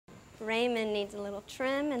Raymond needs a little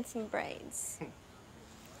trim and some braids.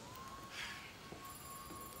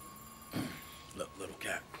 Look, little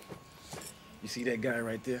cat. You see that guy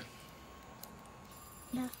right there?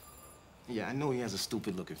 Yeah. Yeah, I know he has a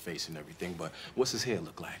stupid-looking face and everything, but what's his hair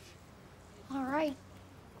look like? All right.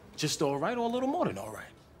 Just all right or a little more than all right?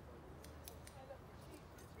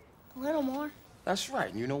 A little more. That's right.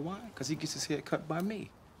 And you know why? Because he gets his hair cut by me.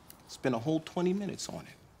 Spend a whole 20 minutes on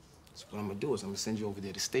it. So what I'm gonna do is I'm gonna send you over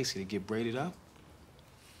there to Stacy to get braided up.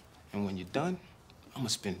 And when you're done, I'm gonna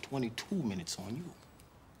spend 22 minutes on you.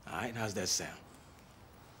 All right, how's that sound?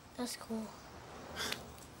 That's cool.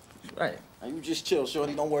 Right. Now you just chill,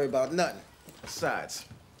 shorty. Don't worry about nothing. Besides,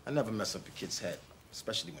 I never mess up a kid's head,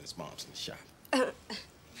 especially when his mom's in the shop.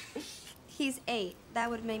 He's 8. That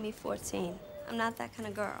would make me 14. I'm not that kind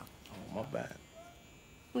of girl. Oh, my bad.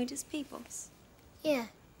 We just peoples. Yeah,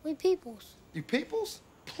 we peoples. You peoples?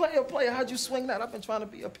 Player, how'd you swing that? I've been trying to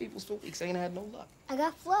be a peoples for weeks. Ain't had no luck. I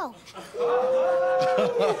got flow.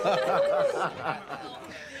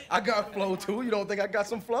 I got flow, too. You don't think I got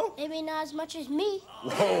some flow? Maybe not as much as me.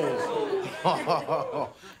 Whoa.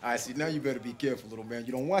 All right, see, now you better be careful, little man.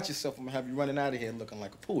 You don't watch yourself, I'm gonna have you running out of here looking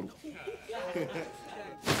like a poodle.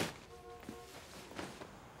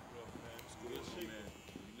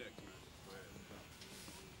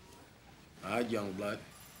 All right, young blood.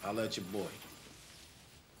 I'll let your boy.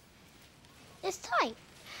 It's tight.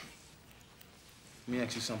 Let me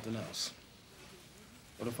ask you something else.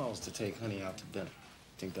 What if I was to take Honey out to dinner?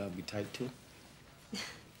 Think that'd be tight, too?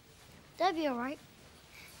 That'd be all right.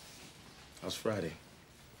 How's Friday?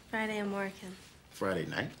 Friday, I'm working. Friday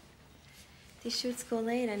night? These shoots go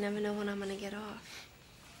late. I never know when I'm gonna get off.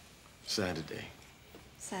 Saturday.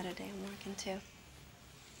 Saturday, I'm working, too.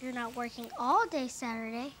 You're not working all day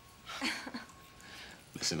Saturday.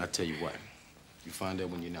 Listen, I tell you what. You find out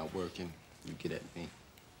when you're not working, you get at me.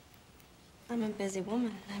 I'm a busy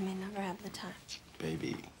woman. I may never have the time.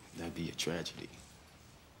 Baby, that'd be a tragedy.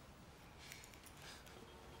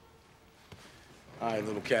 All right,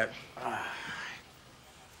 little cat.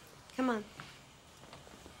 Come on.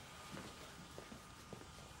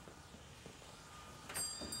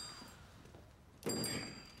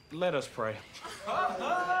 Let us pray.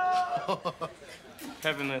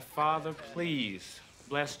 Heavenly Father, please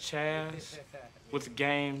bless Chaz with the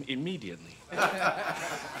game immediately.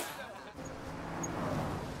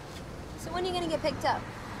 So when are you gonna get picked up?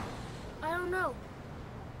 I don't know.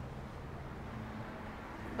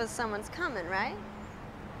 But someone's coming, right?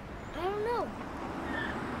 I don't know.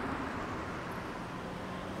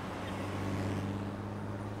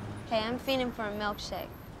 Hey, I'm feeling for a milkshake.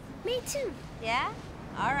 Me too. Yeah?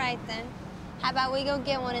 All right, then. How about we go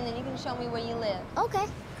get one, and then you can show me where you live? Okay.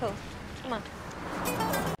 Cool. Come on.